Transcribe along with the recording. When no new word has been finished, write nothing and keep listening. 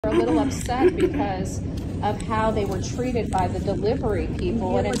a little upset because of how they were treated by the delivery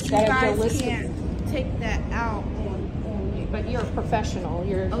people, and instead of can't take that out. But you're a professional.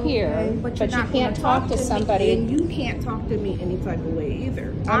 You're here, but you can't talk to somebody. And you can't talk to me any type of way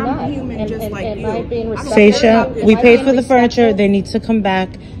either. I'm human just like you. Seisha, we paid for the furniture. They need to come back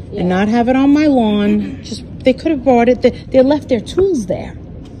and not have it on my lawn. Just they could have brought it. They left their tools there.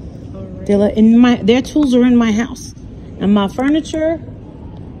 Their tools are in my house, and my furniture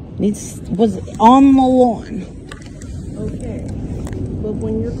was on the lawn. Okay, but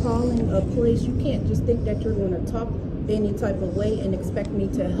when you're calling a place, you can't just think that you're going to talk any type of way and expect me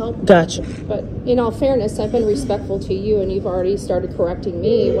to help. Gotcha. But in all fairness, I've been respectful to you, and you've already started correcting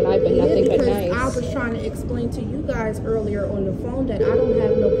me when I've been nothing but nice. I was trying to explain to you guys earlier on the phone that I don't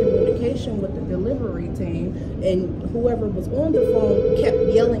have no communication with the delivery team, and whoever was on the phone kept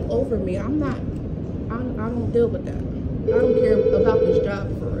yelling over me. I don't deal with that. I don't care about this job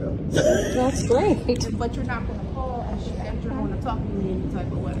for real. That's great. But you're not going to call and you're going to talk to me any type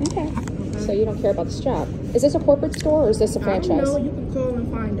of way. Okay. So you don't care about this job. Is this a corporate store or is this a franchise? I don't know. You can call and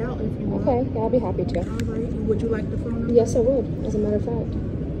find out if you want. Okay. Yeah, I'll be happy to. All right. Would you like the phone number? Yes, I would, as a matter of fact.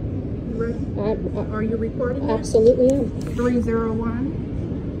 You ready? Are you recording? Absolutely am.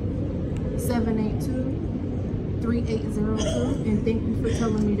 301-782-3802. And thank you for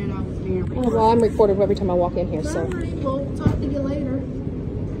telling me that I was being recorded. Oh, well, I'm recorded every time I walk in here, so. All right. Well, talk to you later.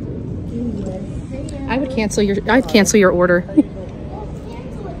 Anyway. I would cancel your. I'd cancel your order.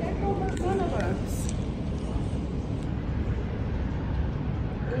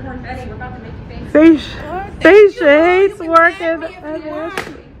 Seisha hates working.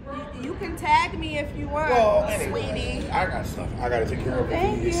 You can tag me if you want, sweetie. I got stuff I gotta take care of.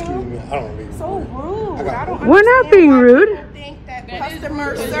 Thank you. Excuse me. I don't mean so rude. I don't We're not being rude. Think that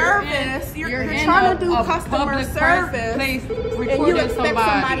customer service. You're trying to do customer service, and you expect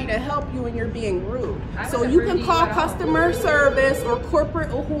somebody to help you, and you're being rude. So you can call customer service or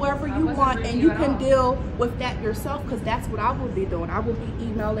corporate or whoever you want, and you can deal with that yourself, because that's what I will be doing. I will be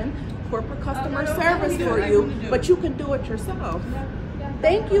emailing corporate customer service for you, but you can do it yourself.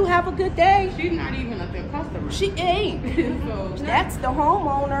 Thank you. Have a good day. She's not even a customer. She ain't. That's the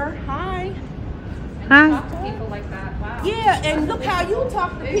homeowner. Hi. Hi. Talk to people like that. Wow. Yeah, and look how you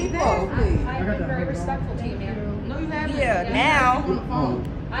talk to people. I've been very respectful to you, man. No, you haven't. Yeah, now.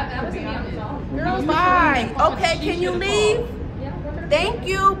 I wasn't on the phone. Girls, bye. Okay, can you leave? Thank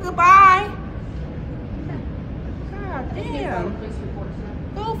you. Goodbye. God damn.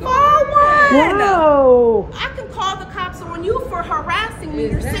 Go file one. Whoa. I can call the cops on you for harassing me.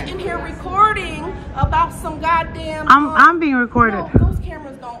 You're sitting here recording about some goddamn. I'm being recorded. No, those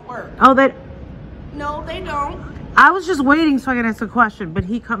cameras don't work. Oh, that. No, they don't. I was just waiting so I could ask a question, but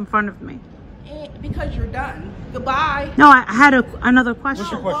he cut in front of me. Because you're done. Goodbye. No, I had another question.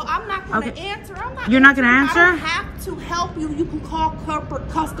 No, well, I'm not going to answer. You're not going to answer? I don't have to help you. You can call corporate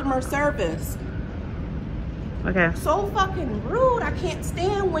customer service. Okay. So fucking rude. I can't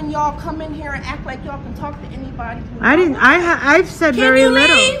stand when y'all come in here and act like y'all can talk to anybody. I've said very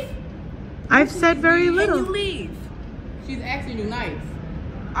little. Leave? I've said very little. Can you leave? She's asking you nice.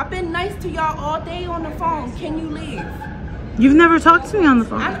 I've been nice to y'all all day on the phone. Can you leave? You've never talked to me on the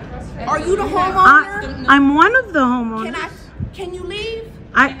phone. Are you the homeowner? I'm one of the homeowners. Can you leave?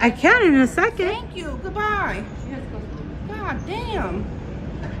 I can in a second. Thank you. Goodbye. God damn.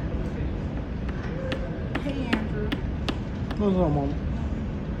 Hey, Andrew. What's up, Mom?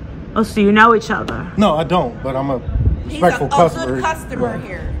 Oh, so you know each other? No, I don't, but I'm a respectful customer. He's a good customer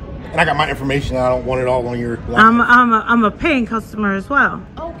here. And I got my information. I don't want it all on your line. I'm a paying customer as well.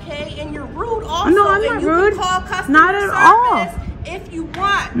 Okay, and you're rude also. No, I'm not rude. Call customer not at all. If you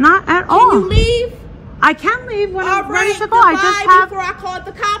want. Not at all. Can you leave? I can leave when I'm ready to go. Goodbye. I just have. Before I called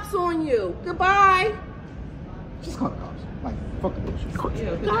the cops on you. Goodbye. Just call the cops. Like, fuck the bullshit.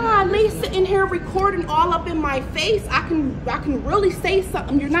 God, they sitting here recording all up in my face. I can really say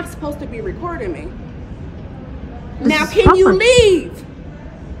something. You're not supposed to be recording me. Now, can you leave?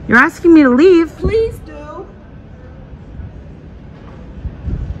 You're asking me to leave? Please do.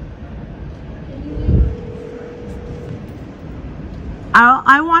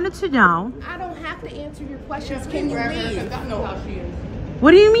 I wanted to know. I don't have to answer your questions. Can you leave? I know how she is.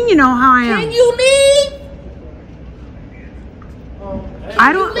 What do you mean you know how I am? Can you leave?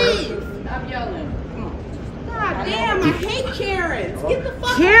 I don't. Leave. Stop yelling. Come on. God damn, I hate Karens. Get the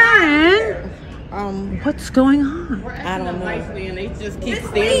fuck Karen? out of here. What's going on? I don't know. Nicely and they just keep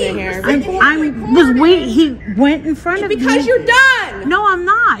standing here. He went in front of me. Because you're done. No, I'm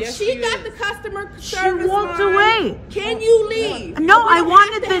not. Yes, She got the customer service She walked line. away. Can you leave? No, I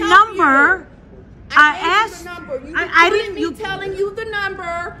wanted the number. I asked. I didn't. You telling you the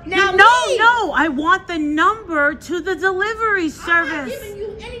number. Now No. I want the number to the delivery service. I'm not giving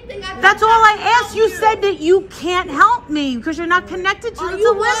you anything. That's all I asked. You said that you can't help me because you're not connected to the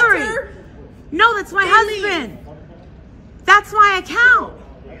delivery. Walter? No, that's my husband. That's my account.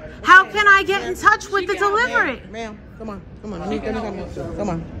 How can I get in touch with the delivery? Ma'am, come on. Come on.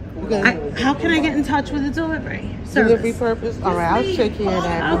 How can I get in touch with the delivery service? Delivery purpose? All right, I'll take care of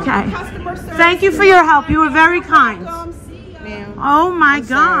that. Okay. Thank you for your help. You were very kind. Ma'am. Oh my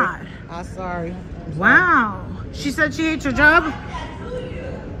God. I'm sorry. Wow. She said she hates her job?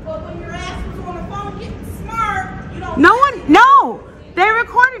 But when your ass was on the phone getting smart, you don't. No. They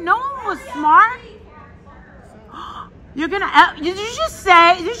recorded. No one was smart. You're gonna, did you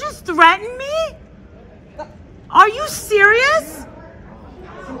just threaten me? Are you serious?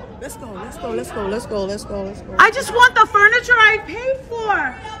 Let's go. I just want the furniture I paid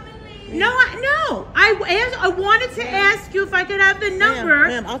for. No. I wanted to ask you if I could have the number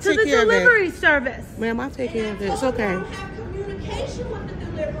Ma'am, I'll to take the care of it. delivery service. Ma'am, I'll take care of it. It's okay. You don't have communication with the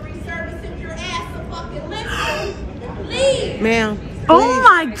delivery service if your ass a fucking listen. Leave. Ma'am. Oh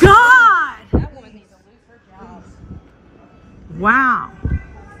my God. That woman needs to lose her job. Wow.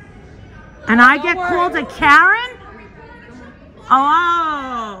 And I get called a Karen?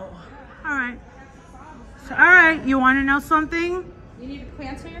 Oh. All right. So, all right. You want to know something? You need to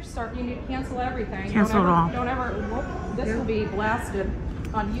cancel your start. You need to cancel everything. Cancel it all. Don't ever. This will be blasted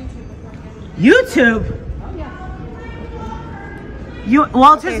on YouTube. YouTube? Oh yeah.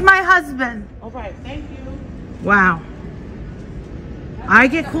 Walter's my husband. All right, thank you. Wow. I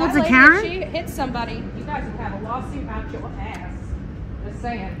get called That a lady, Karen? if she hits somebody, you guys would have a lawsuit out your ass. Just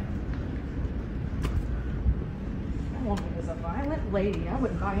saying. That woman is a violent lady. I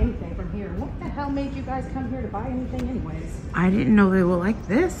wouldn't buy anything from here. What the hell made you guys come here to buy anything anyways? I didn't know they were like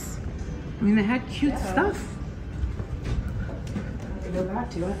this. I mean, they had cute stuff. I have to go back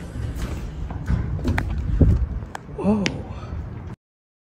to it. Whoa.